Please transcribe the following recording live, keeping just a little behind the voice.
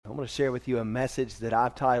I want to share with you a message that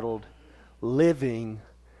I've titled, Living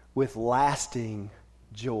with Lasting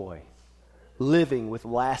Joy. Living with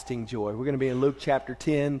lasting joy. We're going to be in Luke chapter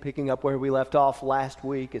 10, picking up where we left off last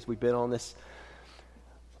week as we've been on this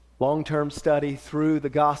long-term study through the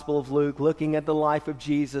Gospel of Luke, looking at the life of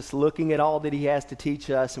Jesus, looking at all that he has to teach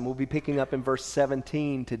us, and we'll be picking up in verse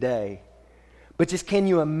 17 today. But just can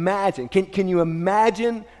you imagine, can you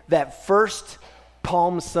imagine that first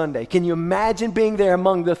Palm Sunday? Can you imagine being there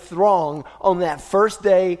among the throng on that first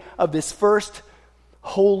day of this first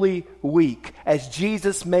Holy Week as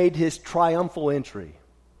Jesus made his triumphal entry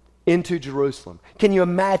into Jerusalem? Can you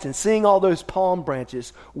imagine seeing all those palm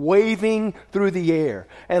branches waving through the air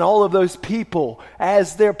and all of those people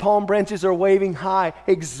as their palm branches are waving high,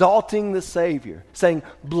 exalting the Savior, saying,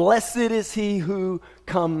 "Blessed is he who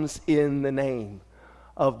comes in the name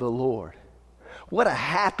of the Lord." What a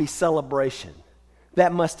happy celebration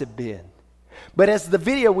that must have been. But as the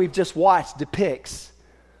video we've just watched depicts,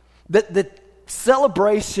 the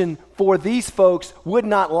celebration for these folks would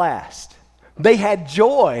not last. They had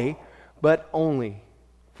joy, but only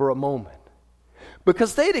for a moment.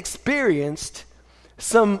 Because they'd experienced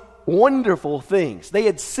some wonderful things. They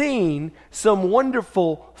had seen some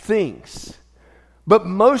wonderful things. But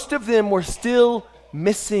most of them were still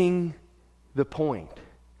missing the point.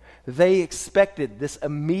 They expected this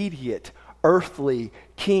immediate earthly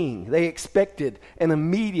king. They expected an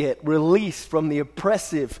immediate release from the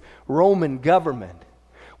oppressive Roman government.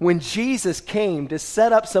 When Jesus came to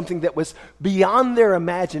set up something that was beyond their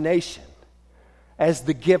imagination as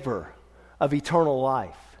the giver of eternal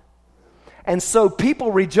life. And so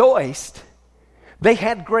people rejoiced. They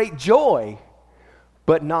had great joy,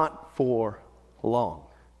 but not for long.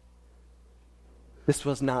 This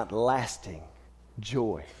was not lasting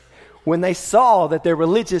joy. When they saw that their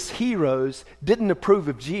religious heroes didn't approve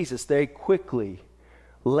of Jesus, they quickly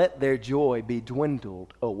let their joy be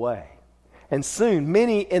dwindled away. And soon,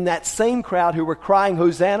 many in that same crowd who were crying,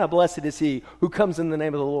 "Hosanna, blessed is he who comes in the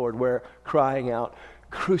name of the Lord," were crying out,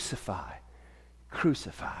 "Crucify,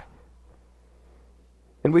 crucify."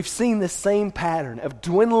 And we've seen this same pattern of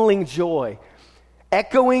dwindling joy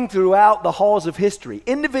echoing throughout the halls of history.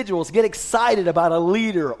 Individuals get excited about a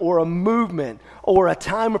leader or a movement or a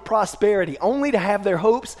time of prosperity, only to have their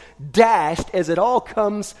hopes dashed as it all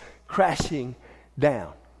comes crashing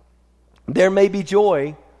down. There may be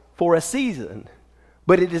joy for a season,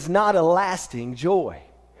 but it is not a lasting joy.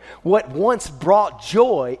 What once brought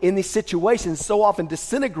joy in these situations so often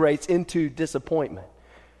disintegrates into disappointment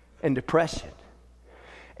and depression.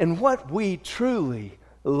 And what we truly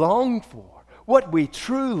long for, what we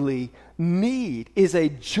truly need, is a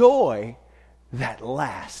joy that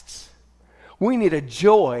lasts. We need a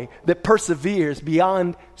joy that perseveres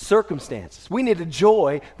beyond circumstances. We need a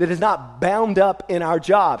joy that is not bound up in our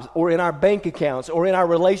jobs or in our bank accounts or in our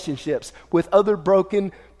relationships with other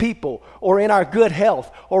broken people or in our good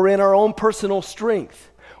health or in our own personal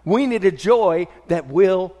strength. We need a joy that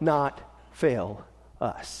will not fail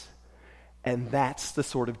us. And that's the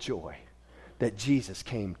sort of joy that Jesus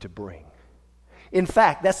came to bring. In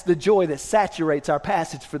fact, that's the joy that saturates our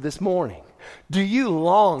passage for this morning. Do you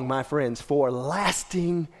long, my friends, for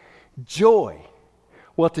lasting joy?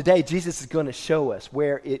 Well, today Jesus is going to show us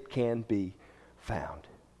where it can be found.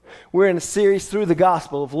 We're in a series through the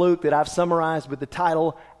Gospel of Luke that I've summarized with the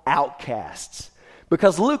title Outcasts,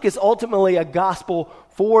 because Luke is ultimately a gospel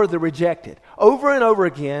for the rejected. Over and over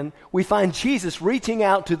again, we find Jesus reaching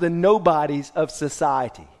out to the nobodies of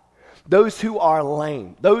society. Those who are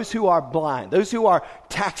lame, those who are blind, those who are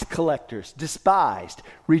tax collectors, despised,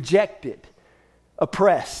 rejected,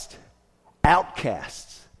 oppressed,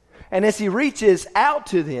 outcasts. And as he reaches out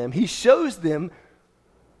to them, he shows them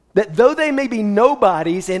that though they may be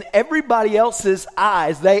nobodies in everybody else's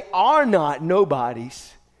eyes, they are not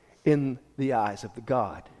nobodies in the eyes of the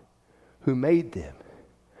God who made them.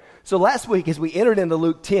 So last week, as we entered into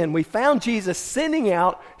Luke 10, we found Jesus sending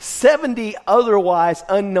out 70 otherwise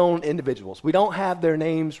unknown individuals. We don't have their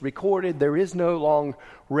names recorded. There is no long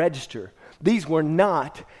register. These were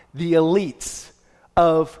not the elites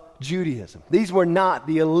of Judaism. These were not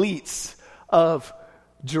the elites of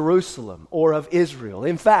Jerusalem or of Israel.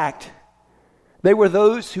 In fact, they were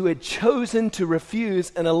those who had chosen to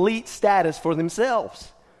refuse an elite status for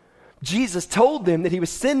themselves. Jesus told them that he was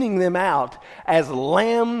sending them out as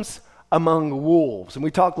lambs among wolves. And we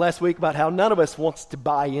talked last week about how none of us wants to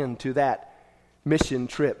buy into that mission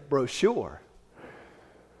trip brochure.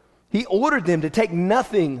 He ordered them to take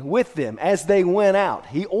nothing with them as they went out.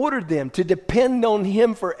 He ordered them to depend on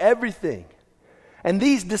him for everything. And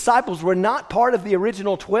these disciples were not part of the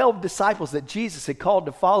original 12 disciples that Jesus had called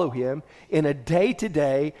to follow him in a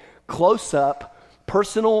day-to-day, close-up,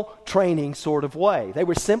 personal training sort of way. They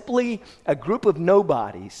were simply a group of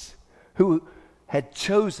nobodies who had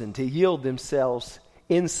chosen to yield themselves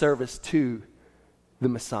in service to the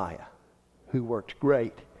Messiah, who worked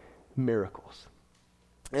great miracles.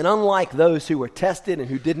 And unlike those who were tested and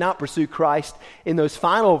who did not pursue Christ in those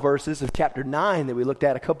final verses of chapter 9 that we looked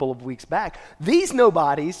at a couple of weeks back, these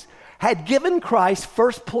nobodies had given Christ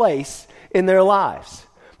first place in their lives.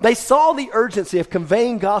 They saw the urgency of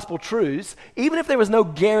conveying gospel truths, even if there was no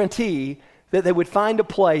guarantee that they would find a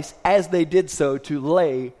place as they did so to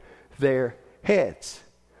lay their heads.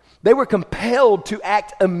 They were compelled to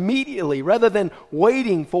act immediately rather than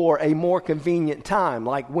waiting for a more convenient time,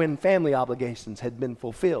 like when family obligations had been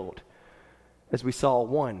fulfilled, as we saw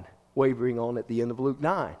one wavering on at the end of Luke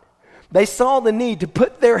 9. They saw the need to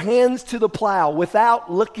put their hands to the plow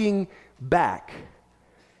without looking back.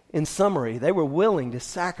 In summary, they were willing to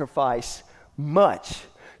sacrifice much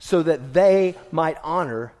so that they might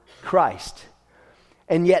honor Christ.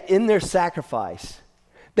 And yet in their sacrifice,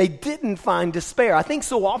 they didn't find despair. I think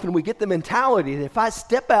so often we get the mentality that if I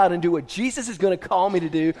step out and do what Jesus is going to call me to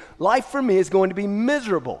do, life for me is going to be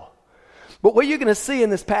miserable. But what you're going to see in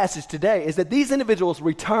this passage today is that these individuals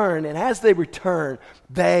return, and as they return,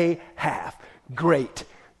 they have great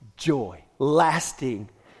joy, lasting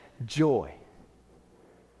joy.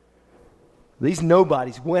 These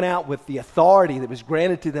nobodies went out with the authority that was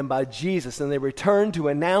granted to them by Jesus, and they returned to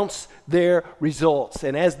announce their results.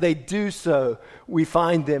 And as they do so, we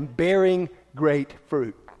find them bearing great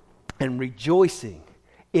fruit and rejoicing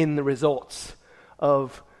in the results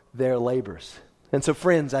of their labors. And so,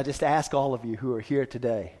 friends, I just ask all of you who are here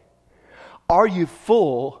today, are you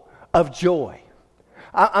full of joy?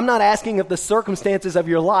 I'm not asking if the circumstances of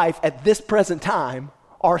your life at this present time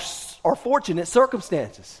are fortunate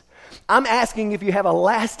circumstances. I'm asking if you have a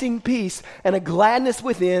lasting peace and a gladness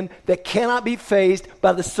within that cannot be fazed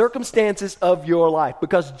by the circumstances of your life,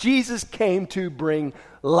 because Jesus came to bring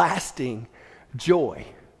lasting joy.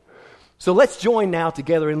 So let's join now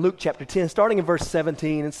together in Luke chapter 10, starting in verse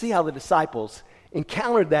 17, and see how the disciples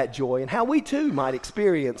encountered that joy and how we too might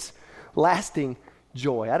experience lasting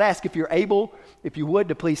joy. I'd ask if you're able, if you would,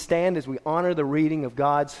 to please stand as we honor the reading of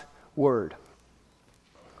God's word.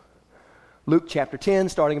 Luke chapter 10,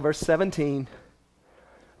 starting in verse 17,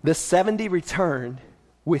 the 70 returned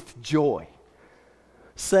with joy,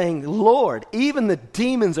 saying, Lord, even the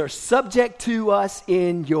demons are subject to us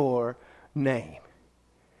in your name.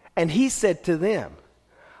 And he said to them,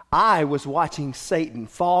 I was watching Satan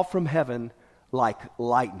fall from heaven like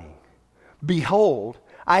lightning. Behold,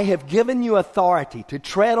 I have given you authority to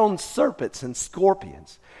tread on serpents and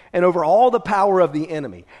scorpions and over all the power of the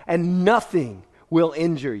enemy, and nothing will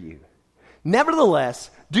injure you. Nevertheless,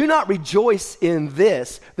 do not rejoice in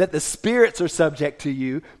this, that the spirits are subject to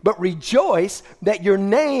you, but rejoice that your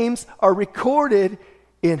names are recorded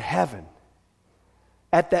in heaven.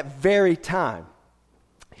 At that very time,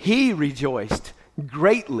 he rejoiced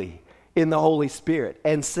greatly in the Holy Spirit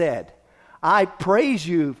and said, I praise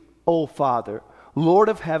you, O Father, Lord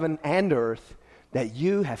of heaven and earth, that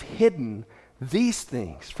you have hidden these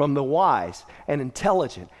things from the wise and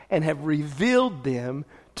intelligent and have revealed them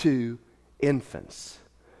to infants.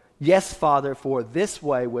 Yes, Father, for this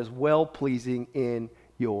way was well-pleasing in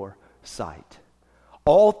your sight.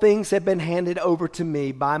 All things have been handed over to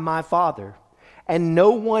me by my Father, and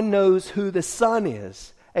no one knows who the Son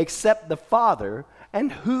is except the Father,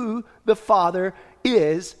 and who the Father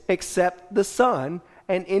is except the Son,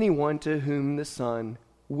 and anyone to whom the Son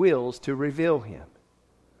wills to reveal him.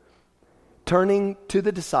 Turning to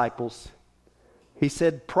the disciples, he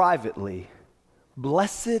said privately,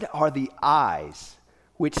 Blessed are the eyes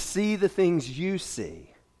which see the things you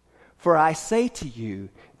see. For I say to you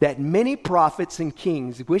that many prophets and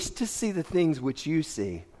kings wished to see the things which you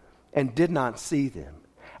see and did not see them,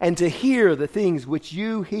 and to hear the things which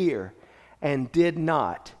you hear and did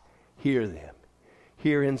not hear them.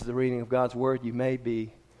 Here ends the reading of God's word. You may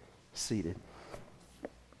be seated.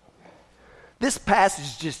 This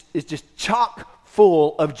passage is just chock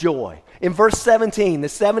full of joy. In verse 17, the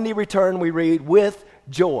 70 return, we read, with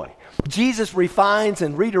joy. Jesus refines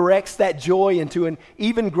and redirects that joy into an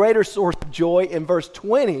even greater source of joy in verse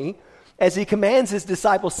 20 as he commands his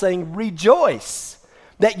disciples, saying, Rejoice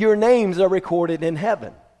that your names are recorded in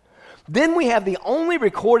heaven. Then we have the only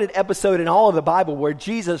recorded episode in all of the Bible where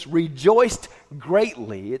Jesus rejoiced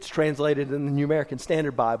greatly. It's translated in the New American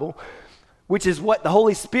Standard Bible, which is what the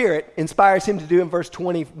Holy Spirit inspires him to do in verse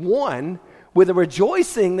 21, with a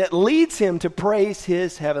rejoicing that leads him to praise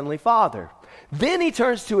his heavenly Father. Then he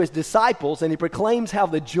turns to his disciples and he proclaims how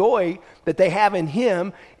the joy that they have in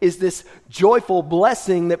him is this joyful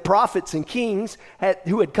blessing that prophets and kings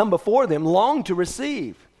who had come before them longed to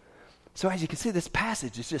receive. So as you can see, this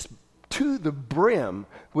passage is just to the brim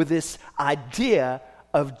with this idea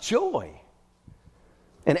of joy.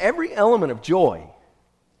 And every element of joy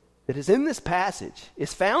that is in this passage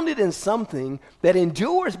is founded in something that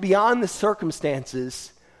endures beyond the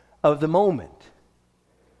circumstances of the moment.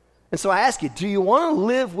 And so I ask you, do you want to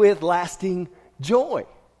live with lasting joy?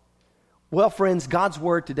 Well, friends, God's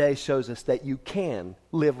word today shows us that you can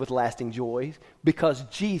live with lasting joy because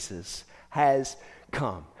Jesus has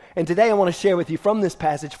come. And today I want to share with you from this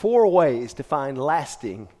passage 4 ways to find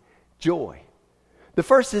lasting joy. The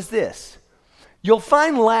first is this. You'll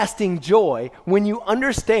find lasting joy when you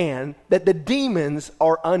understand that the demons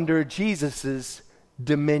are under Jesus'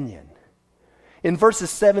 dominion. In verses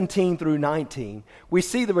 17 through 19, we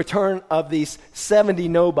see the return of these 70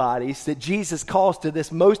 nobodies that Jesus calls to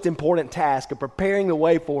this most important task of preparing the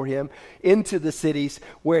way for him into the cities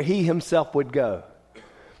where he himself would go.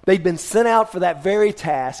 They'd been sent out for that very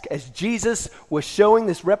task as Jesus was showing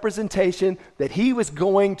this representation that he was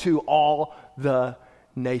going to all the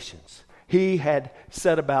nations. He had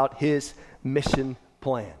set about his mission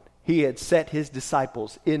plan. He had set his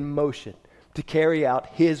disciples in motion to carry out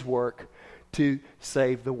his work to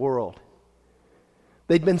save the world.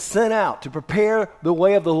 They'd been sent out to prepare the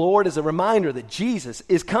way of the Lord as a reminder that Jesus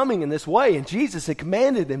is coming in this way, and Jesus had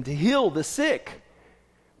commanded them to heal the sick.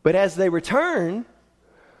 But as they return,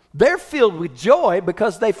 they're filled with joy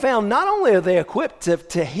because they found not only are they equipped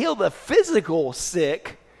to heal the physical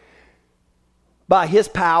sick by his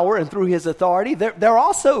power and through his authority, they're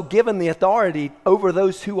also given the authority over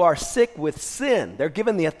those who are sick with sin. They're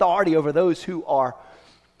given the authority over those who are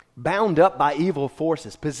bound up by evil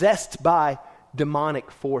forces, possessed by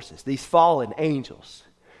demonic forces, these fallen angels.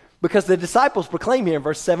 Because the disciples proclaim here in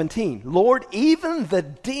verse 17, Lord, even the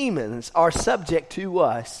demons are subject to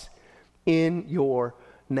us in your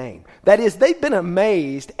name. That is, they've been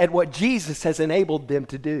amazed at what Jesus has enabled them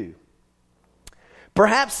to do.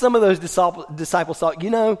 Perhaps some of those disciples thought,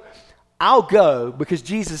 I'll go because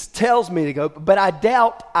Jesus tells me to go, but I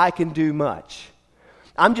doubt I can do much.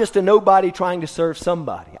 I'm just a nobody trying to serve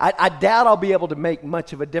somebody. I doubt I'll be able to make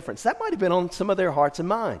much of a difference. That might have been on some of their hearts and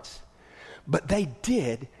minds. But they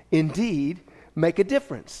did indeed make a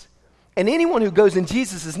difference. And anyone who goes in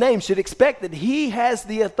Jesus' name should expect that he has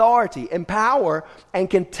the authority and power and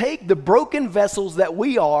can take the broken vessels that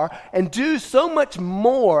we are and do so much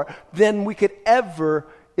more than we could ever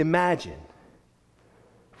imagine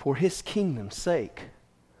for his kingdom's sake.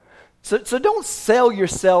 So don't sell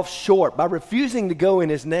yourself short by refusing to go in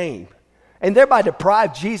his name and thereby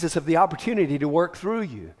deprive Jesus of the opportunity to work through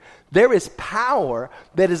you. There is power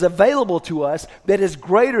that is available to us that is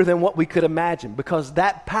greater than what we could imagine, because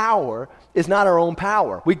that power is not our own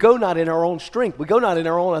power. We go not in our own strength. We go not in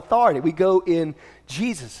our own authority. We go in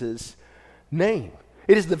Jesus' name.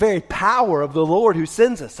 It is the very power of the Lord who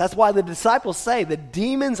sends us. That's why the disciples say the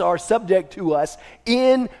demons are subject to us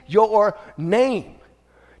in your name.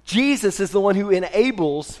 Jesus is the one who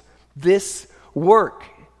enables this work.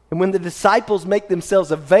 And when the disciples make themselves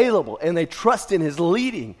available and they trust in his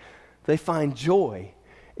leading, they find joy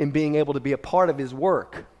in being able to be a part of his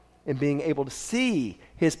work and being able to see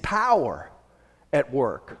his power at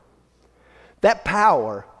work. That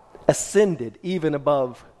power ascended even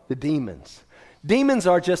above the demons. Demons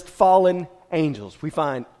are just fallen angels we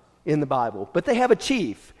find in the Bible, but they have a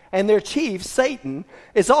chief, and their chief, Satan,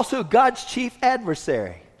 is also God's chief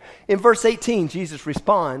adversary. In verse 18, Jesus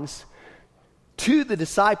responds to the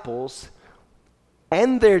disciples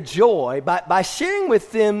and their joy by sharing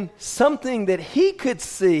with them something that he could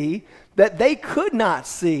see that they could not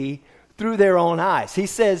see through their own eyes. He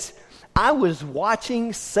says, I was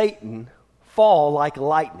watching Satan fall like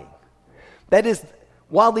lightning. That is,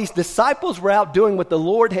 while these disciples were out doing what the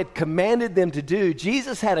Lord had commanded them to do,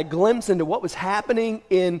 Jesus had a glimpse into what was happening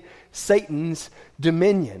in Satan's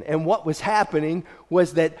dominion. And what was happening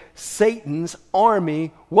was that Satan's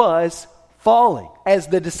army was falling. As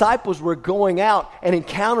the disciples were going out and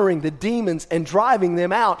encountering the demons and driving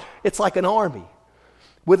them out, it's like an army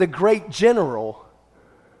with a great general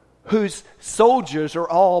whose soldiers are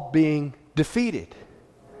all being defeated.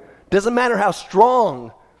 Doesn't matter how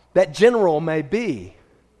strong that general may be.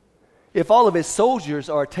 If all of his soldiers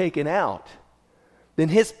are taken out, then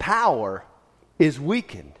his power is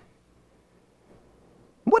weakened.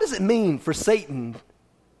 What does it mean for Satan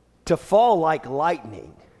to fall like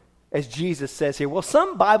lightning, as Jesus says here? Well,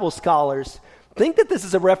 some Bible scholars think that this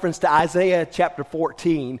is a reference to Isaiah chapter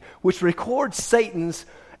 14, which records Satan's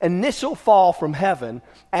initial fall from heaven,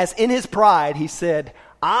 as in his pride he said,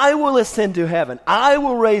 I will ascend to heaven. I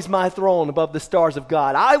will raise my throne above the stars of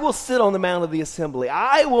God. I will sit on the mount of the assembly.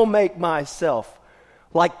 I will make myself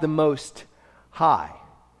like the Most High.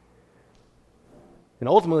 And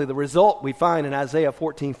ultimately the result we find in Isaiah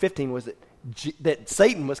 14:15 was that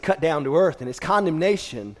Satan was cut down to earth, and his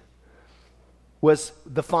condemnation was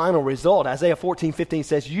the final result. Isaiah 14:15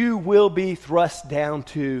 says, you will be thrust down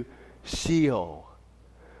to Sheol,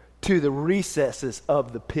 to the recesses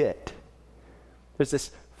of the pit. There's this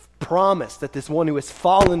promise that this one who has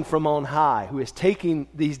fallen from on high, who is taking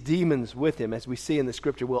these demons with him, as we see in the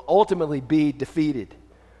scripture, will ultimately be defeated.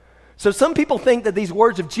 So some people think that these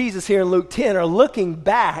words of Jesus here in Luke 10 are looking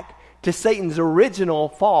back to Satan's original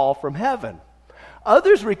fall from heaven.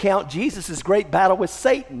 Others recount Jesus' great battle with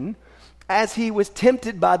Satan as he was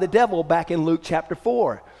tempted by the devil back in Luke chapter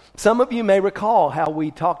 4. Some of you may recall how we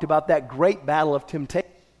talked about that great battle of temptation,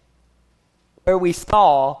 where we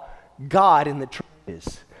saw God in the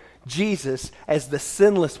trenches, Jesus as the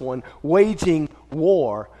sinless one waging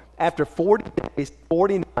war after 40 days,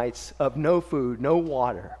 40 nights of no food, no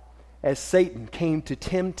water, as Satan came to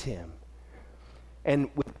tempt him. And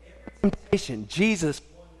with temptation, Jesus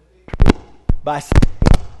won the victory by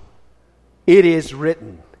saying, it is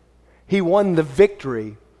written. He won the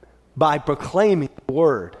victory by proclaiming the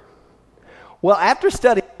word. Well, after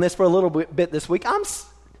studying this for a little bit this week, I'm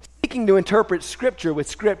seeking to interpret Scripture with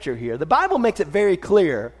Scripture here. The Bible makes it very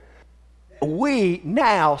clear that we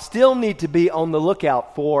now still need to be on the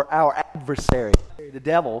lookout for our adversary, the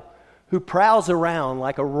devil, who prowls around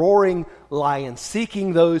like a roaring lion,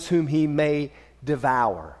 seeking those whom he may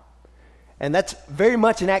devour. And that's very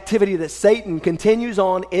much an activity that Satan continues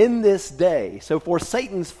on in this day. So for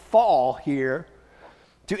Satan's fall here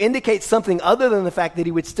to indicate something other than the fact that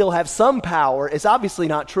he would still have some power is obviously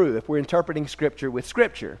not true if we're interpreting Scripture with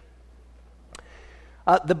Scripture.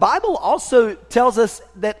 The Bible also tells us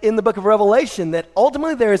that in the book of Revelation that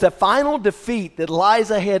ultimately there is a final defeat that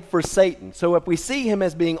lies ahead for Satan. So if we see him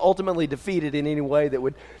as being ultimately defeated in any way that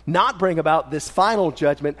would not bring about this final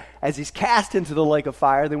judgment as he's cast into the lake of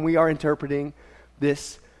fire, then we are interpreting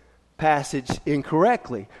this passage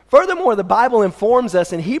incorrectly. Furthermore, the Bible informs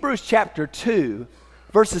us in Hebrews chapter 2,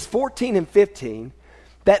 verses 14 and 15,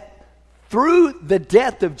 that through the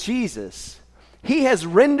death of Jesus, he has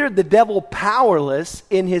rendered the devil powerless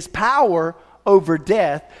in his power over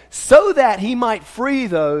death, so that he might free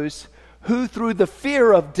those who through the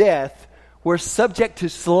fear of death were subject to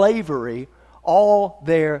slavery all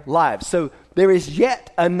their lives. So there is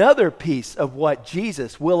yet another piece of what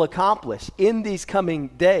Jesus will accomplish in these coming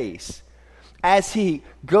days. As he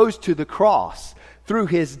goes to the cross, through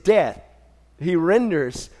his death, he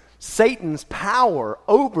renders Satan's power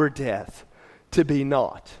over death to be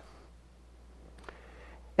naught.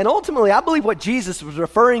 And ultimately, I believe what Jesus was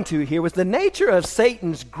referring to here was the nature of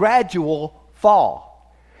Satan's gradual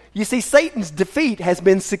fall. You see, Satan's defeat has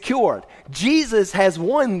been secured. Jesus has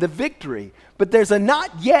won the victory. But there's a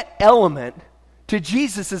not yet element to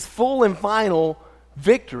Jesus' full and final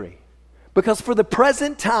victory. Because for the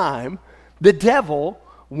present time, the devil,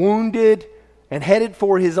 wounded and headed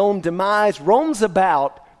for his own demise, roams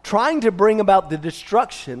about trying to bring about the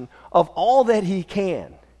destruction of all that he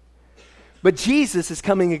can. But Jesus is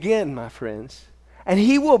coming again, my friends, and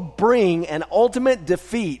he will bring an ultimate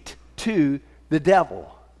defeat to the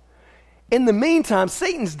devil. In the meantime,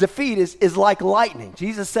 Satan's defeat is like lightning.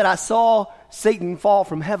 Jesus said, I saw Satan fall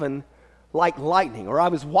from heaven like lightning, or I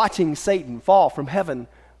was watching Satan fall from heaven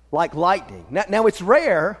like lightning. Now it's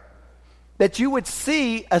rare that you would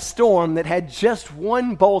see a storm that had just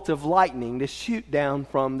one bolt of lightning to shoot down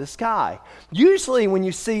from the sky. Usually when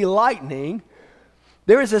you see lightning,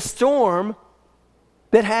 there is a storm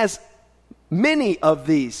that has many of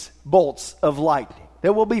these bolts of lightning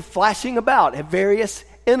that will be flashing about at various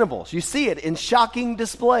intervals. You see it in shocking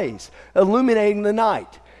displays, illuminating the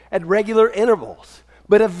night at regular intervals.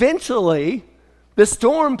 But eventually, the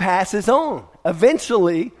storm passes on.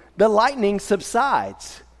 Eventually, the lightning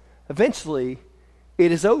subsides. Eventually,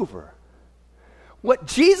 it is over. What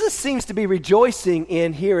Jesus seems to be rejoicing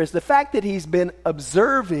in here is the fact that he's been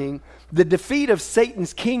observing the defeat of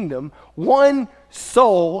Satan's kingdom one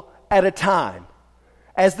soul at a time.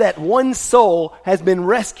 As that one soul has been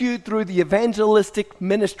rescued through the evangelistic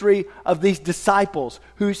ministry of these disciples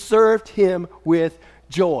who served him with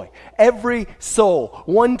joy. Every soul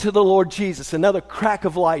won to the Lord Jesus, another crack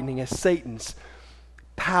of lightning as Satan's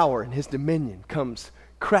power and his dominion comes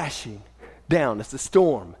crashing down as the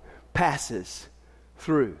storm passes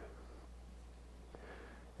through.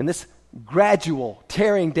 And this gradual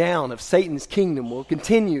tearing down of Satan's kingdom will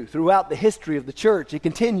continue throughout the history of the church. It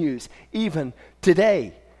continues even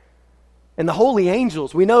today. And the holy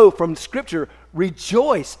angels, we know from Scripture,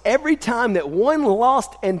 rejoice every time that one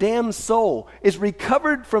lost and damned soul is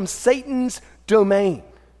recovered from Satan's domain.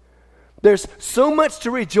 There's so much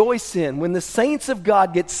to rejoice in when the saints of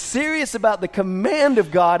God get serious about the command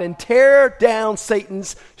of God and tear down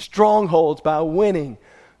Satan's strongholds by winning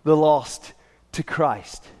the lost to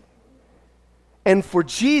Christ. And for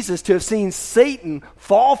Jesus to have seen Satan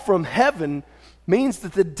fall from heaven means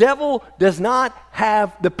that the devil does not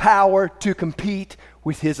have the power to compete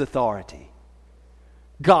with his authority.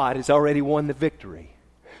 God has already won the victory.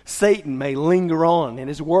 Satan may linger on in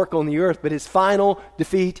his work on the earth, but his final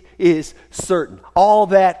defeat is certain. All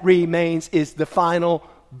that remains is the final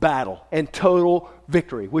battle and total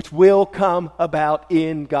victory, which will come about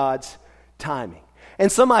in God's timing.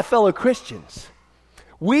 And so, my fellow Christians,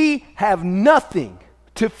 we have nothing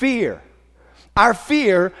to fear. Our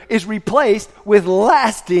fear is replaced with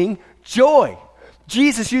lasting joy.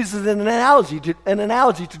 Jesus uses an analogy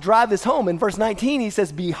to drive this home. In verse 19, he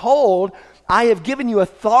says, "Behold, I have given you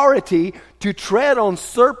authority to tread on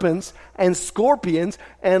serpents and scorpions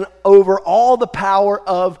and over all the power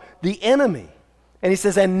of the enemy." And he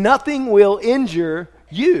says, "And nothing will injure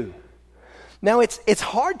you." Now, it's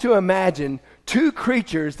hard to imagine two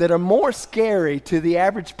creatures that are more scary to the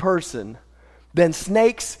average person than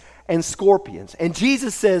snakes and scorpions. And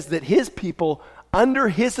Jesus says that his people, under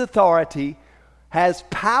his authority, has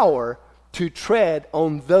power to tread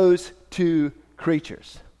on those two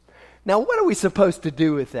creatures. Now, what are we supposed to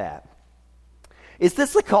do with that? Is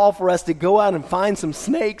this a call for us to go out and find some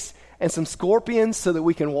snakes and some scorpions so that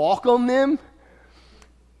we can walk on them?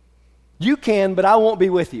 You can, but I won't be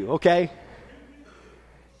with you, okay?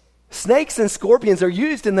 Snakes and scorpions are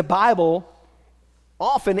used in the Bible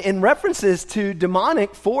often in references to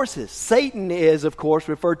demonic forces. Satan is, of course,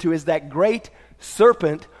 referred to as that great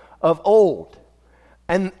serpent of old.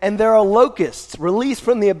 And there are locusts released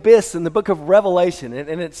from the abyss in the book of Revelation.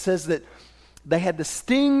 And it says that they had the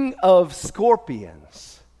sting of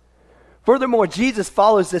scorpions. Furthermore, Jesus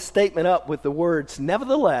follows this statement up with the words,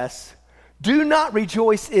 "Nevertheless, do not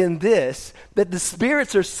rejoice in this, that the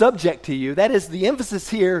spirits are subject to you." That is, the emphasis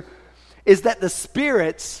here is that the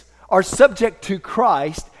spirits are subject to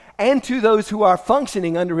Christ and to those who are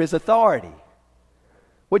functioning under his authority.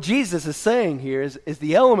 What Jesus is saying here is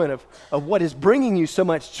the element of what is bringing you so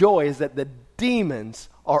much joy is that the demons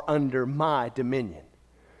are under my dominion.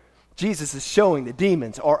 Jesus is showing the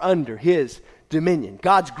demons are under his dominion.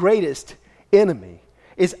 God's greatest enemy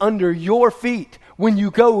is under your feet when you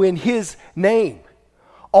go in his name.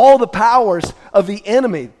 All the powers of the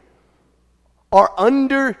enemy are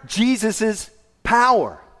under Jesus'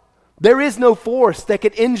 power. There is no force that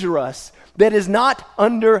could injure us that is not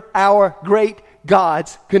under our great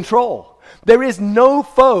God's control. There is no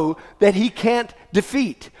foe that he can't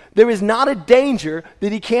defeat. There is not a danger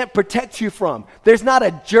that he can't protect you from. There's not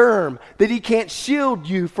a germ that he can't shield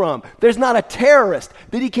you from. There's not a terrorist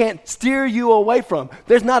that he can't steer you away from.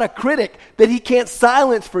 There's not a critic that he can't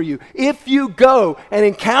silence for you. If you go and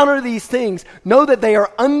encounter these things, know that they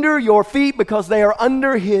are under your feet because they are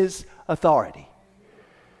under his authority.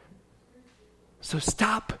 So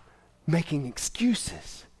stop making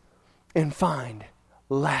excuses and find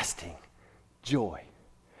lasting joy,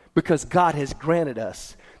 because God has granted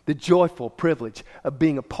us the joyful privilege of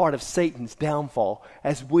being a part of Satan's downfall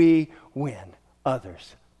as we win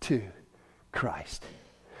others to Christ.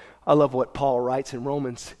 I love what Paul writes in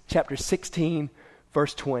Romans chapter 16,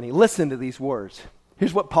 verse 20. Listen to these words.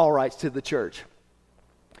 Here's what Paul writes to the church.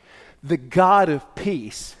 "The God of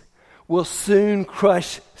peace will soon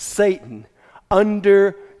crush Satan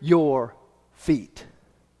under your feet."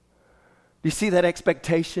 Do you see that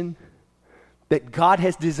expectation that God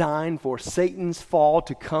has designed for Satan's fall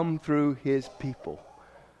to come through his people,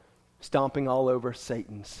 stomping all over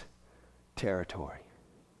Satan's territory?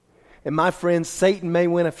 And my friends, Satan may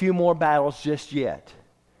win a few more battles just yet,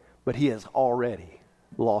 but he has already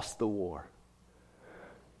lost the war.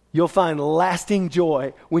 You'll find lasting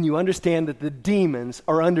joy when you understand that the demons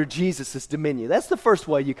are under Jesus' dominion. That's the first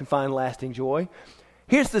way you can find lasting joy.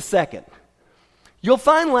 Here's the second. You'll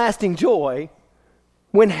find lasting joy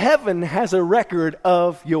when heaven has a record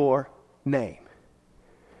of your name.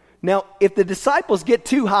 Now, if the disciples get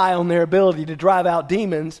too high on their ability to drive out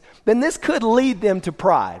demons, then this could lead them to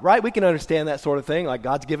pride, right? We can understand that sort of thing, like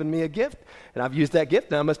God's given me a gift, and I've used that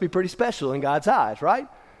gift, now I must be pretty special in God's eyes, right?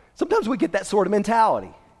 Sometimes we get that sort of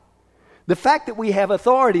mentality. The fact that we have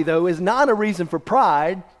authority, though, is not a reason for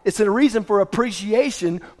pride. It's a reason for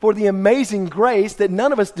appreciation for the amazing grace that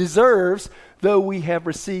none of us deserves, though we have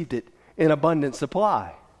received it in abundant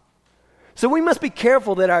supply. So we must be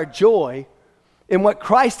careful that our joy in what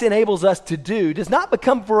Christ enables us to do does not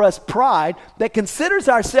become for us pride that considers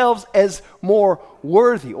ourselves as more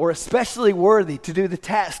worthy or especially worthy to do the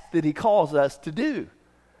task that he calls us to do.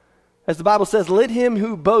 As the Bible says, let him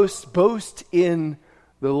who boasts boast in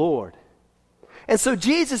the Lord. And so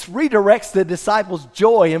Jesus redirects the disciples'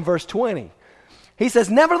 joy in verse 20. He says,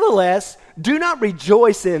 nevertheless, do not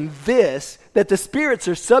rejoice in this, that the spirits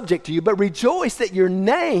are subject to you, but rejoice that your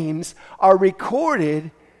names are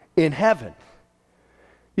recorded in heaven.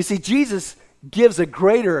 You see, Jesus gives a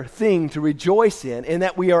greater thing to rejoice in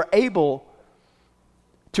that we are able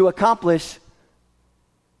to accomplish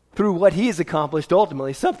through what he has accomplished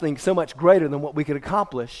ultimately, something so much greater than what we could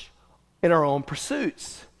accomplish in our own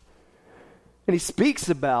pursuits. And he speaks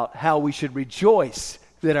about how we should rejoice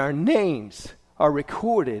that our names are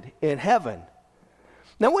recorded in heaven.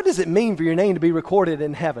 Now, what does it mean for your name to be recorded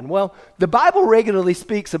in heaven? Well, the Bible regularly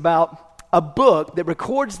speaks about a book that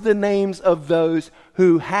records the names of those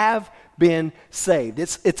who have been saved.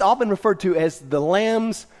 It's often referred to as the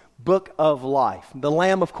Lamb's Book of Life. The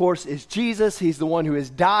Lamb, of course, is Jesus. He's the one who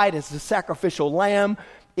has died as the sacrificial lamb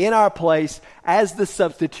in our place as the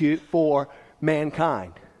substitute for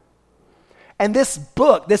mankind. And this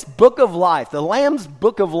book of life, the Lamb's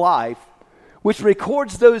Book of Life, which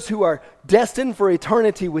records those who are destined for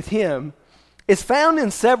eternity with him, is found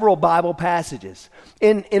in several Bible passages.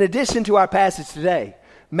 In addition to our passage today,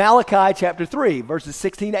 Malachi chapter 3, verses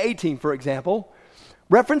 16 to 18, for example,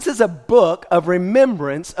 references a book of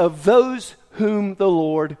remembrance of those whom the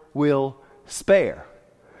Lord will spare.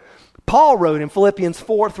 Paul wrote in Philippians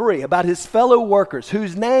 4:3 about his fellow workers,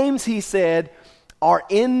 whose names, he said, are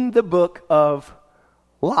in the book of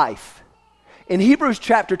life. In Hebrews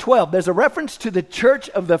chapter 12, there's a reference to the church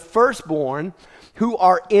of the firstborn who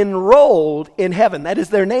are enrolled in heaven. That is,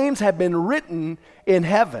 their names have been written in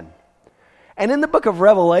heaven. And in the book of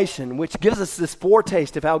Revelation, which gives us this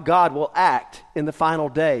foretaste of how God will act in the final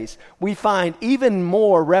days, we find even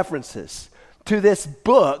more references to this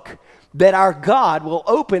book that our God will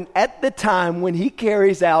open at the time when he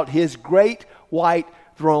carries out his great white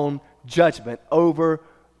throne judgment over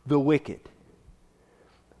the wicked.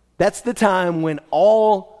 That's the time when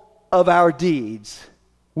all of our deeds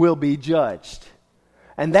will be judged.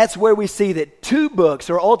 And that's where we see that two books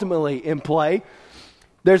are ultimately in play.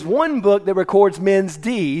 There's one book that records men's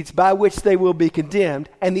deeds by which they will be condemned,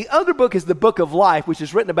 and the other book is the book of life, which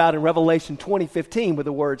is written about in Revelation 20:15 with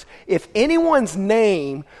the words, if anyone's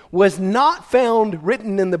name was not found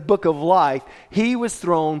written in the book of life, he was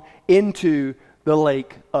thrown into the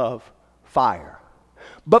lake of fire.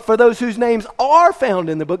 But for those whose names are found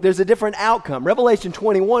in the book, there's a different outcome. Revelation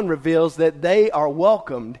 21 reveals that they are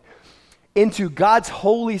welcomed into God's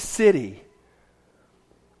holy city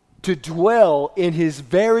to dwell in his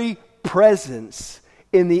very presence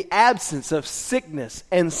in the absence of sickness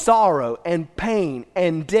and sorrow and pain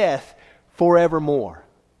and death forevermore.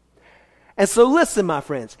 And so listen, my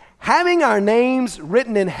friends, having our names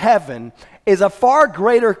written in heaven is a far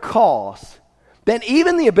greater cause than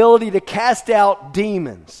even the ability to cast out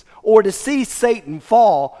demons or to see Satan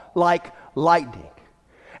fall like lightning.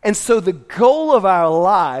 And so the goal of our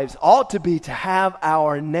lives ought to be to have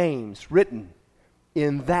our names written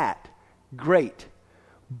in that great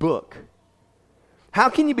book. How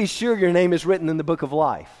can you be sure your name is written in the book of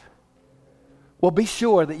life? Well, be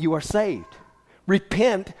sure that you are saved.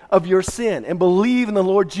 Repent of your sin and believe in the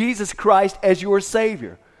Lord Jesus Christ as your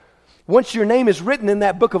Savior. Once your name is written in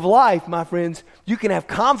that book of life, my friends, you can have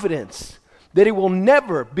confidence that it will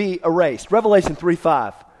never be erased. Revelation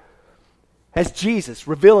 3:5 has Jesus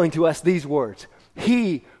revealing to us these words.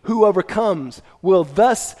 He who overcomes will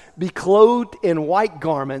thus be clothed in white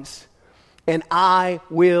garments, and I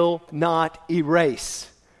will not erase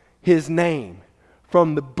his name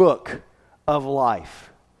from the book of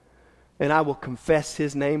life. And I will confess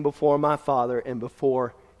his name before my Father and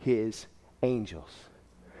before his angels.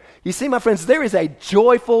 You see, my friends, there is a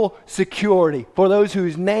joyful security for those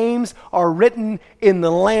whose names are written in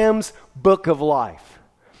the Lamb's book of life.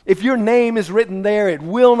 If your name is written there, it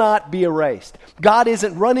will not be erased. God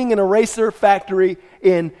isn't running an eraser factory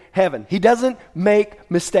in heaven. He doesn't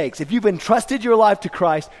make mistakes. If you've entrusted your life to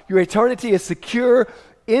Christ, your eternity is secure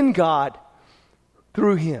in God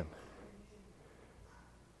through him.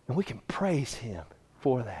 And we can praise him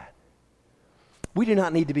for that. We do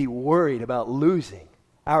not need to be worried about losing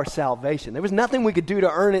our salvation. There was nothing we could do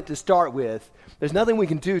to earn it to start with. There's nothing we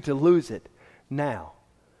can do to lose it now.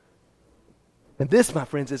 And this, my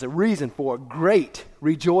friends, is a reason for great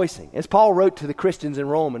rejoicing. As Paul wrote to the Christians in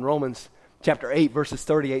Rome, in Romans chapter 8, verses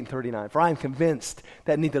 38 and 39, "For I am convinced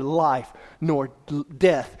that neither life, nor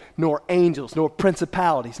death, nor angels, nor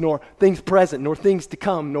principalities, nor things present, nor things to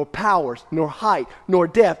come, nor powers, nor height, nor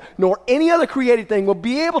depth, nor any other created thing will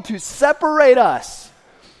be able to separate us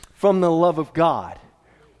from the love of God,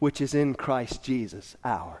 which is in Christ Jesus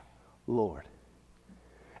our Lord."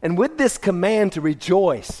 And with this command to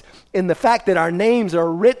rejoice in the fact that our names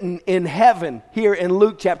are written in heaven, here in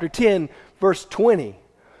Luke chapter 10, verse 20,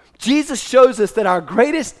 Jesus shows us that our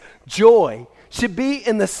greatest joy should be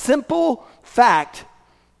in the simple fact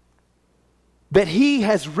that He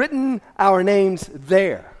has written our names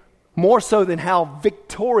there, more so than how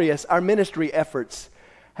victorious our ministry efforts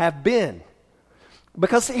have been.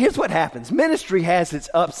 Because here's what happens. Ministry has its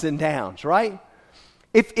ups and downs, right?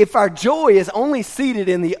 If our joy is only seated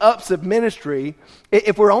in the ups of ministry,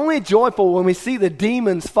 if we're only joyful when we see the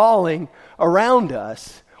demons falling around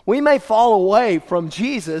us, we may fall away from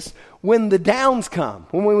Jesus when the downs come,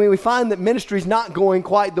 when we find that ministry's not going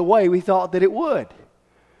quite the way we thought that it would.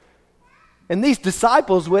 And these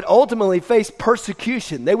disciples would ultimately face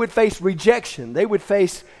persecution. They would face rejection. They would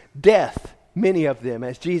face death, many of them,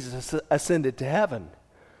 as Jesus ascended to heaven.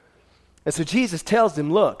 And so Jesus tells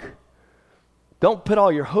them, look, don't put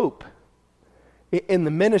all your hope in the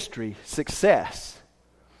ministry success.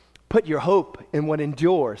 Put your hope in what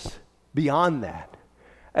endures beyond that,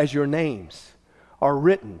 as your names are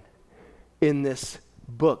written in this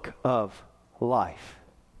book of life.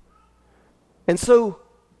 And so,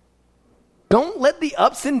 don't let the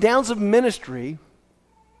ups and downs of ministry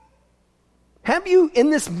have you in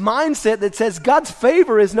this mindset that says God's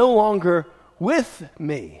favor is no longer with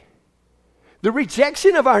me. The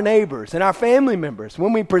rejection of our neighbors and our family members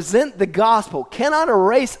when we present the gospel cannot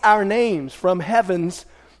erase our names from heaven's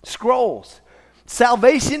scrolls.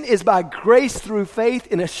 Salvation is by grace through faith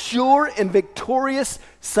in a sure and victorious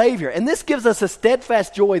Savior. And this gives us a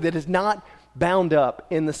steadfast joy that is not bound up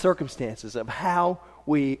in the circumstances of how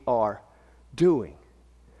we are doing.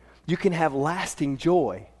 You can have lasting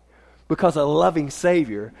joy because a loving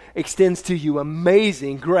Savior extends to you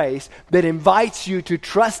amazing grace that invites you to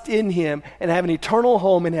trust in Him and have an eternal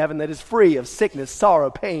home in heaven that is free of sickness, sorrow,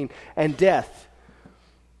 pain, and death.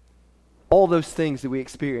 All those things that we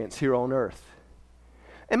experience here on earth.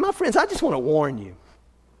 And my friends, I just want to warn you.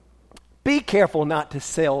 Be careful not to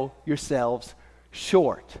sell yourselves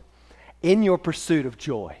short in your pursuit of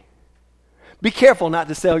joy. Be careful not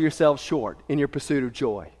to sell yourselves short in your pursuit of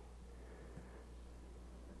joy.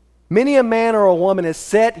 Many a man or a woman has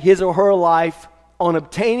set his or her life on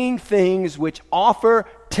obtaining things which offer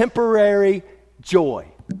temporary joy.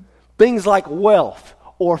 Things like wealth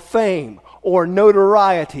or fame or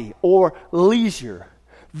notoriety or leisure.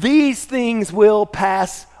 These things will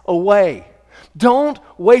pass away. Don't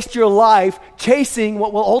waste your life chasing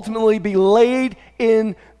what will ultimately be laid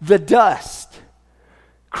in the dust.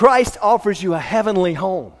 Christ offers you a heavenly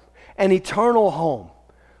home, an eternal home.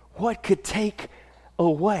 What could take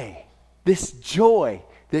away this joy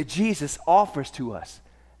that Jesus offers to us?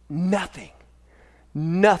 Nothing.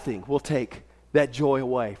 Nothing will take that joy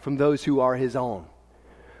away from those who are His own.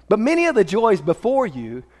 But many of the joys before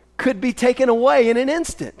you could be taken away in an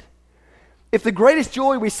instant. If the greatest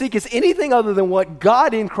joy we seek is anything other than what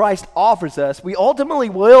God in Christ offers us, we ultimately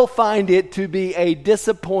will find it to be a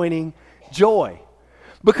disappointing joy.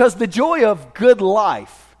 Because the joy of good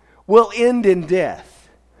life will end in death.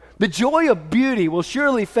 The joy of beauty will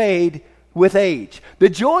surely fade with age. The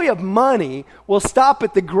joy of money will stop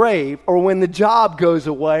at the grave or when the job goes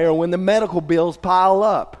away or when the medical bills pile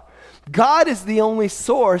up. God is the only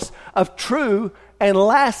source of true and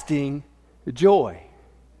lasting joy.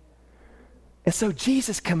 And so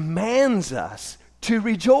Jesus commands us to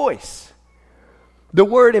rejoice. The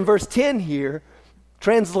word in verse 10 here,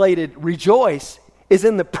 translated rejoice, is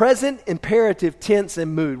in the present imperative tense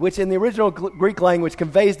and mood, which in the original Greek language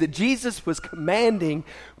conveys that Jesus was commanding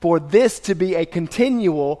for this to be a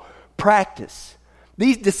continual practice.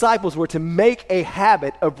 These disciples were to make a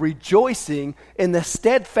habit of rejoicing in the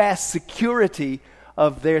steadfast security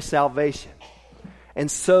of their salvation. And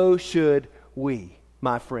so should we,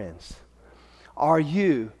 my friends. Are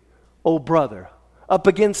you, oh brother, up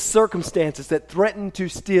against circumstances that threaten to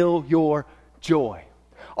steal your joy?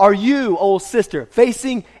 Are you, old sister,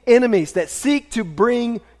 facing enemies that seek to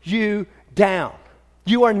bring you down?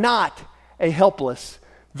 You are not a helpless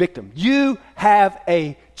victim. You have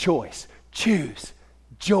a choice. Choose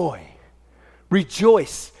joy.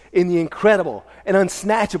 Rejoice in the incredible and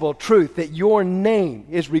unsnatchable truth that your name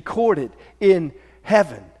is recorded in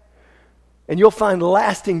heaven. And you'll find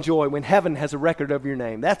lasting joy when heaven has a record of your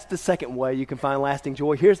name. That's the second way you can find lasting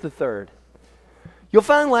joy. Here's the third. You'll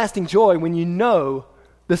find lasting joy when you know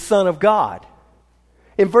the Son of God.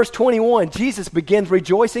 In verse 21, Jesus begins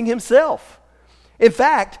rejoicing himself. In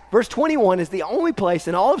fact, verse 21 is the only place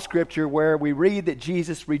in all of Scripture where we read that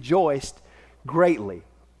Jesus rejoiced greatly.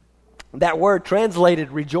 That word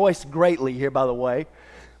translated rejoice greatly here, by the way,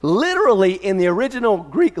 literally in the original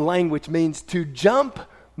Greek language means to jump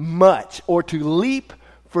much or to leap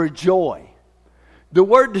for joy. The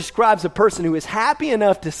word describes a person who is happy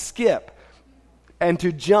enough to skip and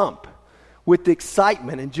to jump with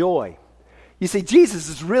excitement and joy. You see, Jesus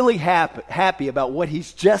is really happy about what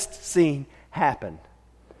he's just seen happen.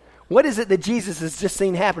 What is it that Jesus has just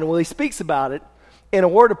seen happen? Well, he speaks about it in a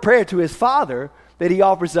word of prayer to his Father that he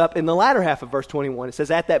offers up in the latter half of verse 21. It says,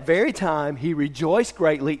 at that very time, he rejoiced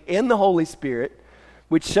greatly in the Holy Spirit,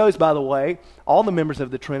 which shows, by the way, all the members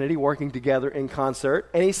of the Trinity working together in concert.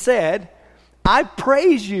 And he said, I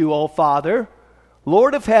praise you, O Father,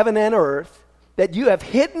 Lord of heaven and earth, that you have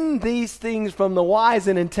hidden these things from the wise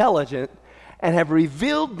and intelligent and have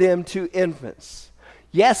revealed them to infants.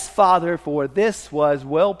 Yes, Father, for this was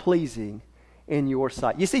well-pleasing in your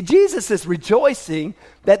sight. You see, Jesus is rejoicing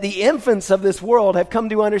that the infants of this world have come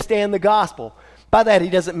to understand the gospel. By that, he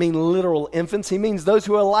doesn't mean literal infants. He means those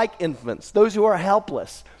who are like infants, those who are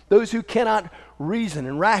helpless, those who cannot reason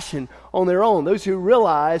and ration on their own, those who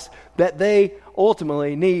realize that they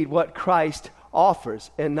ultimately need what Christ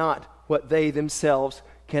offers and not what they themselves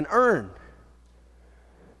can earn.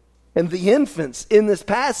 And the infants in this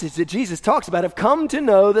passage that Jesus talks about have come to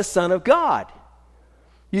know the Son of God.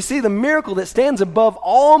 You see, the miracle that stands above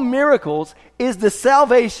all miracles is the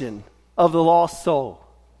salvation of the lost soul.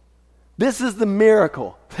 This is the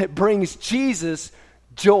miracle that brings Jesus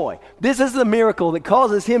joy. This is the miracle that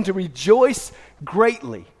causes him to rejoice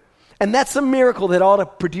greatly. And that's a miracle that ought to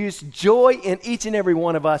produce joy in each and every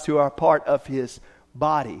one of us who are part of his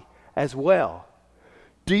body as well.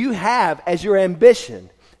 Do you have as your ambition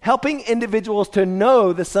helping individuals to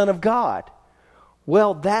know the Son of God?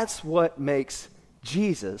 Well, that's what makes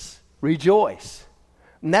Jesus rejoice.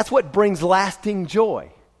 And that's what brings lasting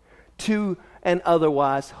joy to an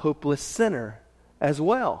otherwise hopeless sinner as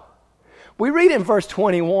well. We read in verse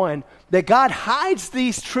 21 that God hides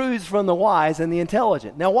these truths from the wise and the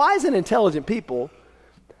intelligent. Now, wise and intelligent people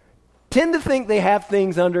tend to think they have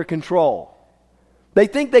things under control. They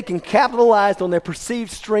think they can capitalize on their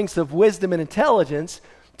perceived strengths of wisdom and intelligence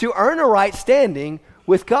to earn a right standing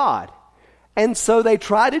with God. And so they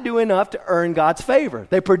try to do enough to earn God's favor.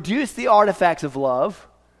 They produce the artifacts of love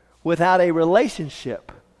without a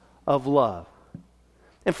relationship of love.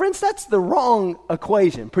 And friends, that's the wrong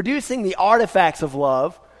equation. Producing the artifacts of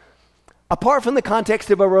love apart from the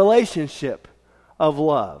context of a relationship of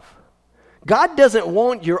love. God doesn't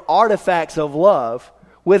want your artifacts of love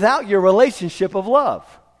without your relationship of love.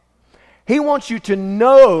 He wants you to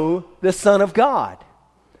know the Son of God.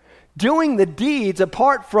 Doing the deeds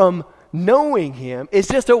apart from knowing him is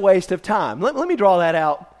just a waste of time. Let me draw that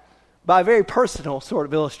out by a very personal sort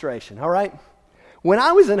of illustration, all right? When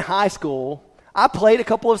I was in high school, I played a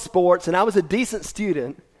couple of sports and I was a decent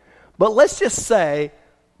student, but let's just say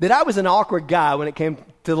that I was an awkward guy when it came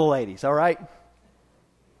to the ladies, all right?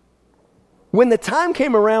 When the time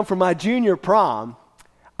came around for my junior prom,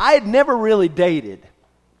 I had never really dated.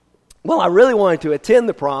 Well, I really wanted to attend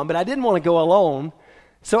the prom, but I didn't want to go alone.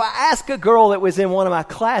 So I asked a girl that was in one of my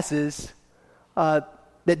classes that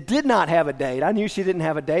did not have a date. I knew she didn't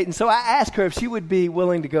have a date, and so I asked her if she would be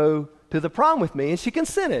willing to go to the prom with me, and she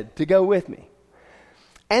consented to go with me.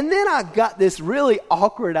 And then I got this really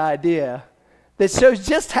awkward idea that shows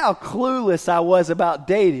just how clueless I was about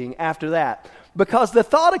dating after that. Because the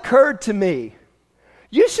thought occurred to me,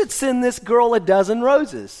 you should send this girl a dozen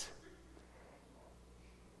roses.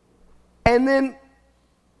 And then,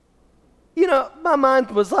 my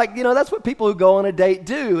mind was like, that's what people who go on a date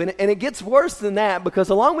do. And it gets worse than that, because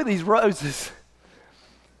along with these roses,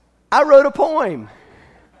 I wrote a poem.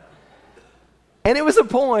 And it was a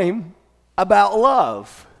poem about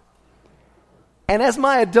love. And as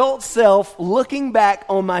my adult self, looking back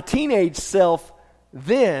on my teenage self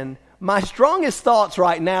then, my strongest thoughts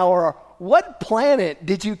right now are, what planet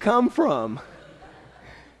did you come from?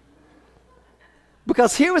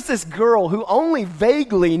 Because here was this girl who only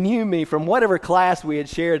vaguely knew me from whatever class we had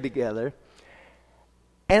shared together.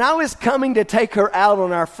 And I was coming to take her out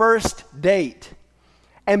on our first date.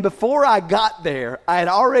 And before I got there, I had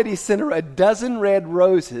already sent her a dozen red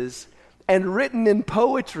roses and written in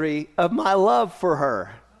poetry of my love for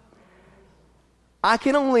her. I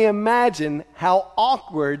can only imagine how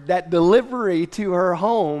awkward that delivery to her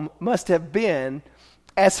home must have been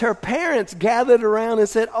as her parents gathered around and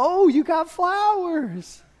said, "Oh, you got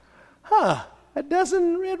flowers. Huh, a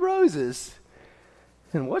dozen red roses.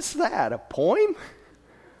 And what's that, a poem?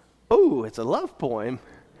 Oh, it's a love poem.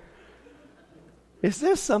 Is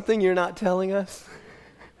there something you're not telling us?"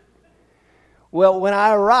 Well, when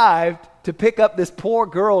I arrived to pick up this poor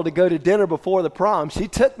girl to go to dinner before the prom, she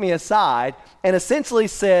took me aside and essentially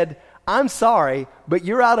said, "I'm sorry, but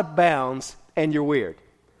you're out of bounds and you're weird."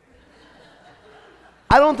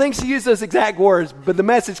 I don't think she used those exact words, but the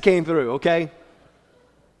message came through, okay?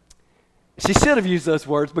 She should have used those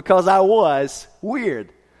words because I was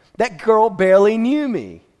weird. That girl barely knew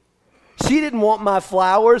me. She didn't want my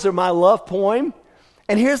flowers or my love poem.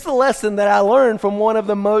 And here's the lesson that I learned from one of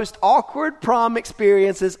the most awkward prom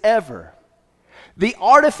experiences ever. The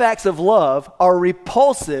artifacts of love are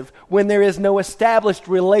repulsive when there is no established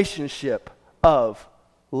relationship of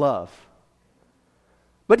love.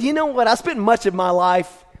 But you know what? I spent much of my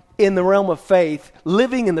life in the realm of faith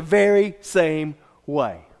living in the very same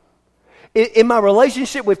way. In my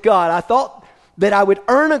relationship with God, I thought that I would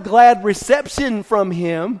earn a glad reception from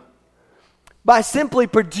Him by simply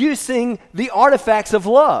producing the artifacts of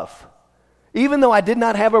love, even though I did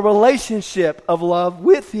not have a relationship of love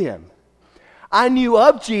with Him. I knew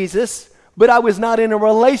of Jesus, but I was not in a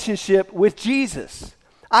relationship with Jesus.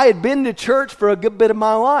 I had been to church for a good bit of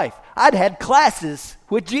my life. I'd had classes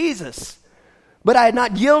with Jesus, but I had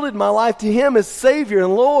not yielded my life to Him as Savior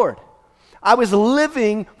and Lord. I was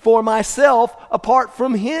living for myself apart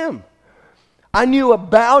from Him. I knew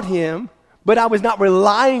about Him, but I was not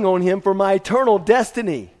relying on Him for my eternal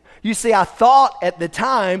destiny. You see, I thought at the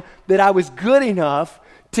time that I was good enough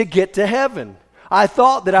to get to heaven. I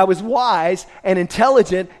thought that I was wise and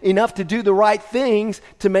intelligent enough to do the right things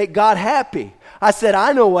to make God happy. I said,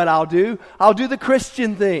 I know what I'll do. I'll do the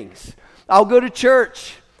Christian things. I'll go to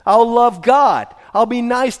church. I'll love God. I'll be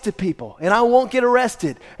nice to people. And I won't get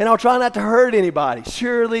arrested. And I'll try not to hurt anybody.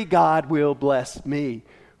 Surely God will bless me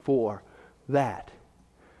for that.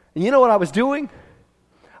 And you know what I was doing?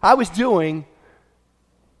 I was doing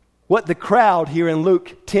what the crowd here in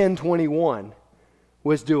Luke 10:21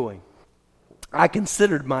 was doing. I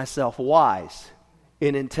considered myself wise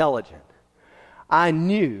and intelligent. I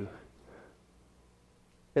knew,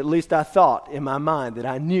 at least I thought in my mind, that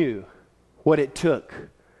I knew what it took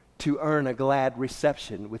to earn a glad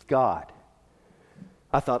reception with God.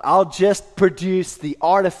 I thought, I'll just produce the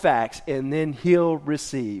artifacts and then He'll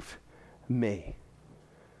receive me.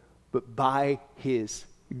 But by His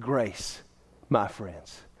grace, my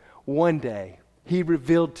friends, one day He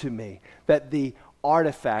revealed to me that the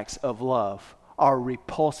artifacts of love are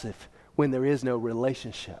repulsive when there is no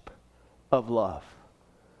relationship of love.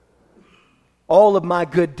 All of my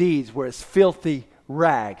good deeds were as filthy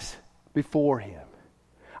rags before Him.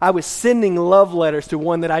 I was sending love letters to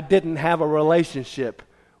one that I didn't have a relationship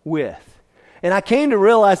with. And I came to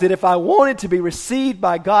realize that if I wanted to be received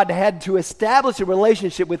by God, I had to establish a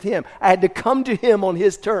relationship with Him. I had to come to Him on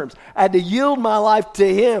His terms. I had to yield my life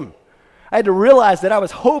to Him. I had to realize that I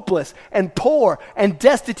was hopeless and poor and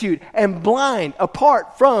destitute and blind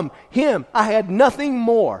apart from Him. I had nothing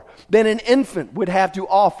more than an infant would have to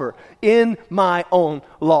offer in my own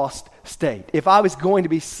lost state. If I was going to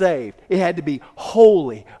be saved, it had to be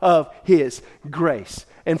wholly of His grace.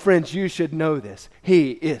 And friends, you should know this.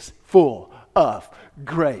 He is full of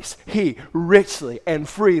grace. He richly and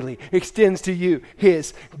freely extends to you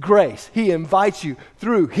His grace. He invites you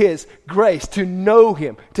through His grace to know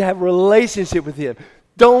Him, to have a relationship with Him.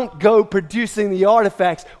 Don't go producing the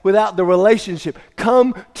artifacts without the relationship.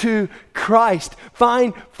 Come to Christ.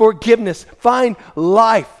 Find forgiveness. Find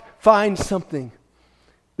life. Find something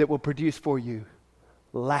that will produce for you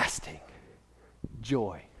lasting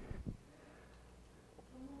joy.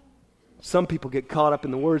 Some people get caught up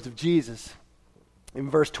in the words of Jesus in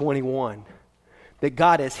verse 21, that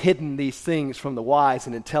God has hidden these things from the wise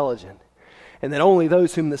and intelligent, and that only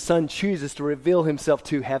those whom the Son chooses to reveal Himself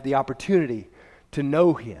to have the opportunity to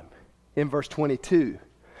know Him, in verse 22.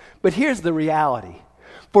 But here's the reality.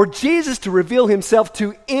 For Jesus to reveal Himself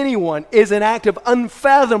to anyone is an act of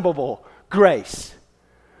unfathomable grace.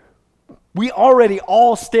 We already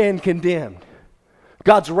all stand condemned.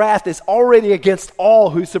 God's wrath is already against all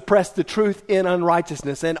who suppress the truth in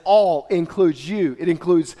unrighteousness, and all includes you. It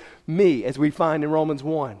includes me, as we find in Romans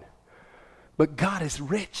 1. But God is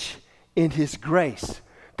rich in His grace.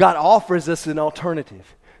 God offers us an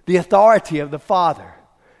alternative. The authority of the Father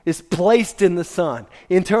is placed in the Son.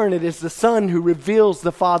 In turn, it is the Son who reveals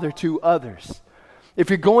the Father to others. If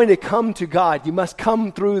you're going to come to God, you must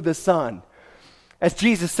come through the Son. As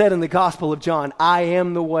Jesus said in the Gospel of John, I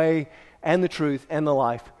am the way and the truth and the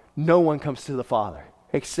life. No one comes to the Father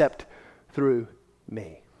except through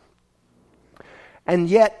me. And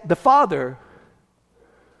yet the Father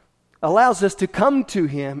allows us to come to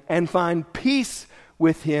Him and find peace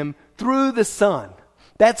with Him through the Son.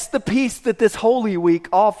 That's the peace that this Holy Week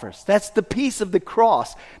offers. That's the peace of the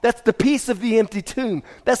cross. That's the peace of the empty tomb.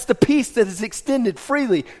 That's the peace that is extended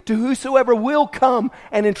freely to whosoever will come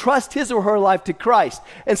and entrust his or her life to Christ.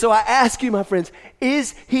 And so I ask you, my friends,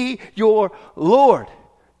 is He your Lord?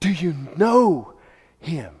 Do you know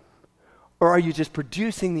Him? Or are you just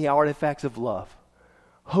producing the artifacts of love,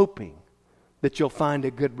 hoping that you'll find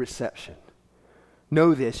a good reception?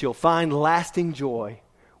 Know this, you'll find lasting joy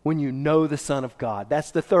when you know the Son of God. That's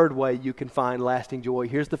the third way you can find lasting joy.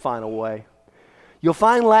 Here's the final way. You'll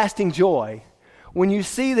find lasting joy when you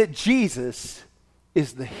see that Jesus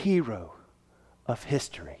is the hero of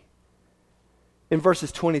history. In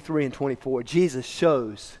verses 23 and 24, Jesus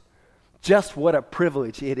shows just what a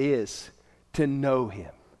privilege it is to know Him.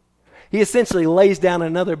 He essentially lays down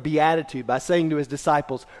another beatitude by saying to His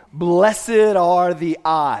disciples, "Blessed are the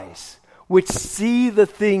eyes which see the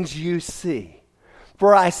things you see.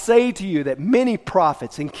 For I say to you that many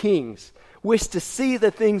prophets and kings wished to see the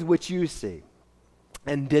things which you see,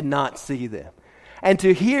 and did not see them, and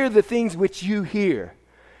to hear the things which you hear,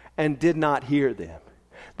 and did not hear them."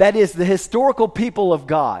 That is, the historical people of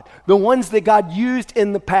God, the ones that God used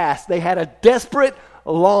in the past, they had a desperate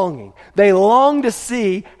longing. They longed to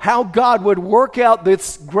see how God would work out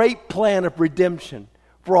this great plan of redemption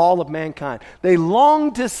for all of mankind. They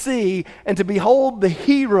longed to see and to behold the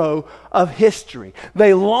hero of history.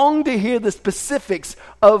 They longed to hear the specifics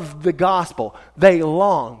of the gospel. They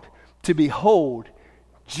longed to behold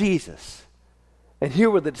Jesus. And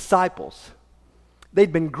here were the disciples.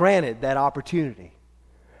 They'd been granted that opportunity.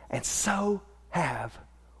 And so have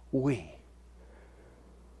we.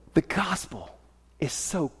 The gospel is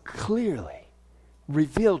so clearly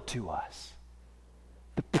revealed to us.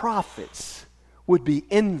 The prophets would be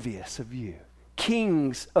envious of you.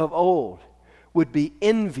 Kings of old would be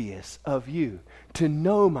envious of you. To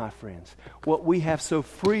know, my friends, what we have so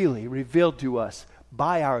freely revealed to us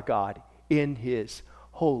by our God in His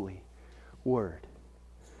holy word.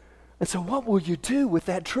 And so what will you do with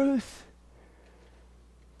that truth?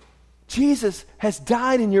 Jesus has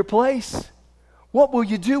died in your place. What will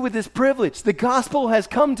you do with this privilege? The gospel has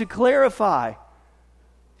come to clarify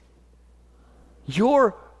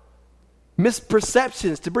your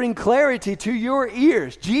misperceptions, to bring clarity to your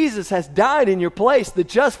ears. Jesus has died in your place, the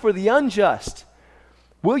just for the unjust.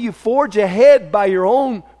 Will you forge ahead by your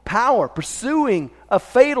own power, pursuing a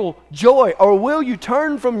fatal joy? Or will you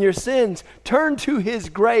turn from your sins, turn to His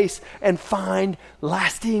grace, and find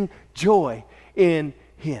lasting joy in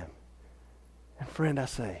Him? And friend, I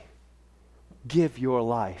say, give your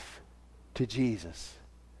life to Jesus.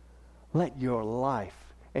 Let your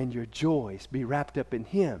life and your joys be wrapped up in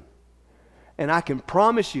Him. And I can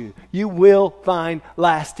promise you, you will find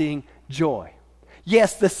lasting joy.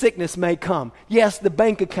 Yes, the sickness may come. Yes, the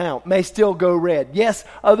bank account may still go red. Yes,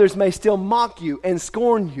 others may still mock you and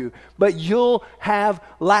scorn you. But you'll have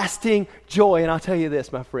lasting joy. And I'll tell you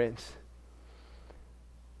this, my friends.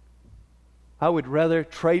 I would rather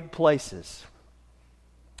trade places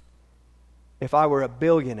if I were a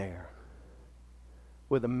billionaire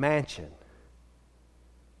with a mansion,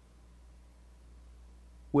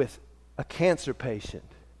 with a cancer patient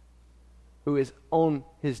who is on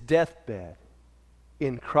his deathbed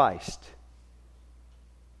in Christ,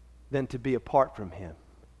 than to be apart from Him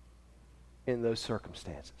in those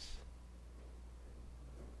circumstances.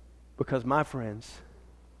 Because, my friends,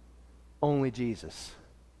 only Jesus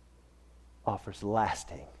offers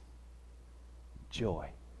lasting joy.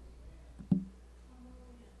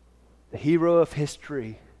 The hero of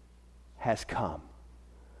history has come.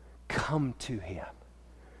 Come to Him.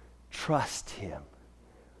 Trust Him.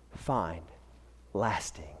 Find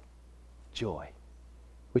lasting joy.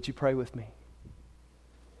 Would you pray with me?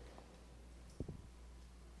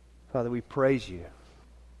 Father, we praise You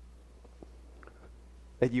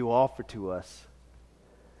that You offer to us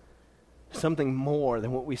something more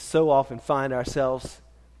than what we so often find ourselves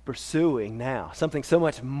pursuing now. Something so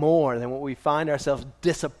much more than what we find ourselves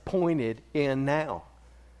disappointed in now.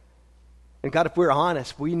 And God, if we're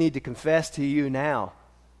honest, we need to confess to You now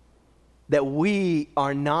that we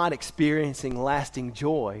are not experiencing lasting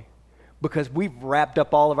joy because we've wrapped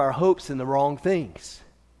up all of our hopes in the wrong things.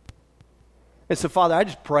 And so, Father, I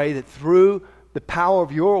just pray that through the power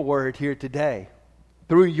of Your word here today,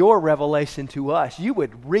 through Your revelation to us, You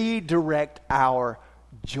would redirect our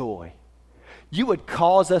joy. you would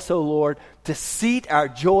cause us, O Lord, to seat our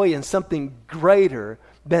joy in something greater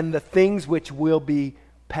than the things which will be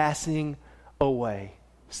passing away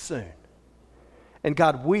soon. And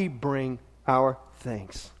God, we bring our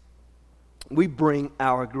thanks. We bring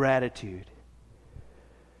our gratitude.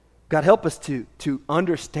 God, help us to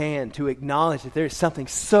understand, to acknowledge that there is something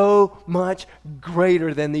so much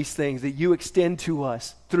greater than these things that you extend to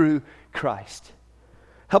us through Christ.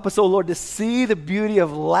 Help us, O Lord, to see the beauty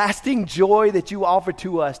of lasting joy that you offer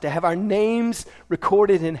to us, to have our names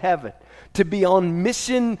recorded in heaven, to be on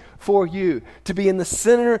mission for you, to be in the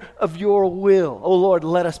center of your will. O Lord,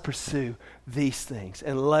 let us pursue these things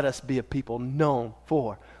and let us be a people known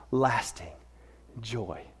for lasting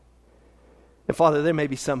joy. And Father, there may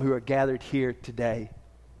be some who are gathered here today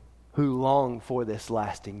who long for this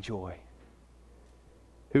lasting joy,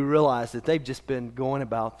 who realize that they've just been going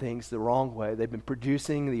about things the wrong way. They've been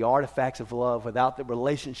producing the artifacts of love without the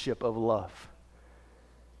relationship of love.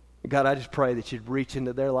 God, I just pray that you'd reach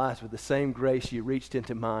into their lives with the same grace you reached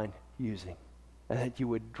into mine using, and that you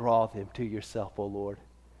would draw them to yourself, O Lord.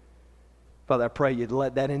 Father, I pray you'd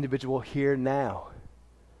let that individual here now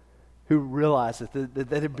who realize that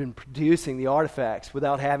they've been producing the artifacts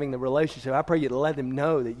without having the relationship. I pray you to let them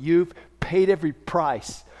know that you've paid every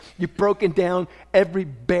price. You've broken down every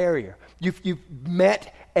barrier. You've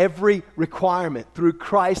met every requirement through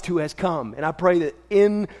Christ who has come. And I pray that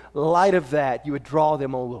in light of that, you would draw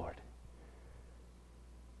them, O Lord,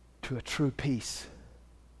 to a true peace,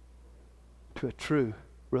 to a true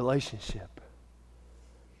relationship,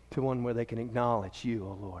 to one where they can acknowledge you,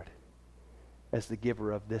 O Lord, as the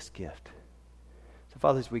giver of this gift. So,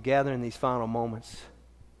 Father, as we gather in these final moments,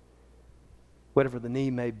 whatever the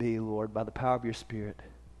need may be, Lord, by the power of your Spirit,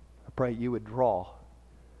 I pray you would draw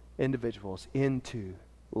individuals into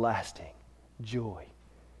lasting joy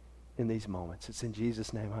in these moments. It's in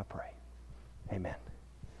Jesus' name I pray. Amen.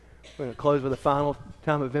 We're going to close with a final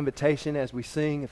time of invitation as we sing.